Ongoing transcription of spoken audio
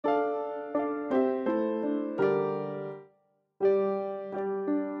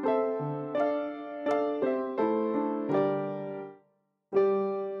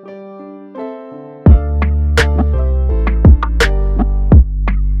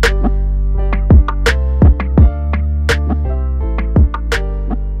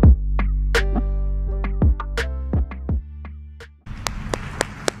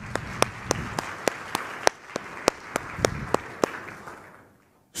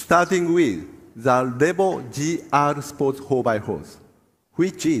starting with the REVO GR Sports 4x4,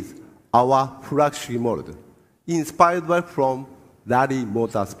 which is our flagship model, inspired from Rally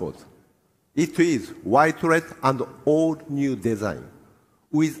Motorsports. It is lightweight and all-new design,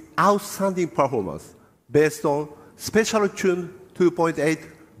 with outstanding performance based on special-tuned 2.8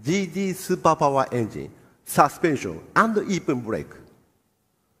 GD superpower engine, suspension, and even brake.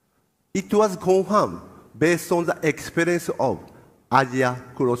 It was confirmed based on the experience of Asia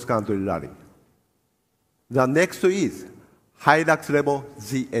cross-country rally. The next is Hilux REVO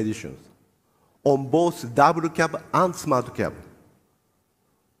Z editions, on both double cab and smart cab.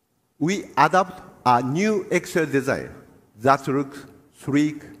 We adopt a new exterior design that looks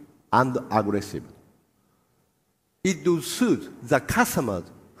sleek and aggressive. It does suit the customers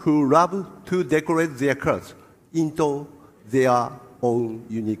who love to decorate their cars into their own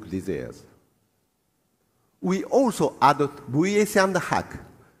unique desires. We also adopt VS and hack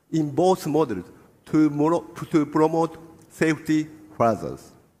in both models to promote safety further.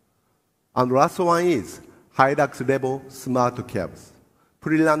 And last one is Hilux REVO Smart Cabs,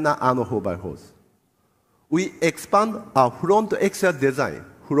 pre-runner and 4x4. We expand our front exterior design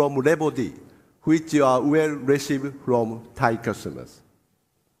from REVO D, which are well received from Thai customers.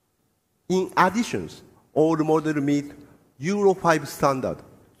 In addition, all models meet Euro 5 standard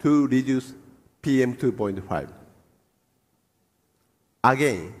to reduce PM 2.5.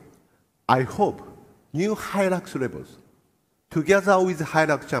 Again, I hope new Hilux REVOs, together with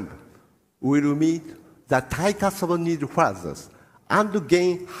Hilux Champ, will meet the Thai customer needs further and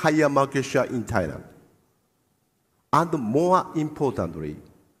gain higher market share in Thailand. And more importantly,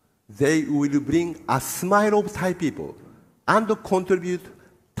 they will bring a smile of Thai people and contribute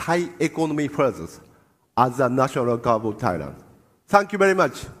Thai economy further as the national car of Thailand. Thank you very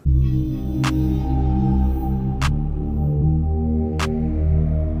much.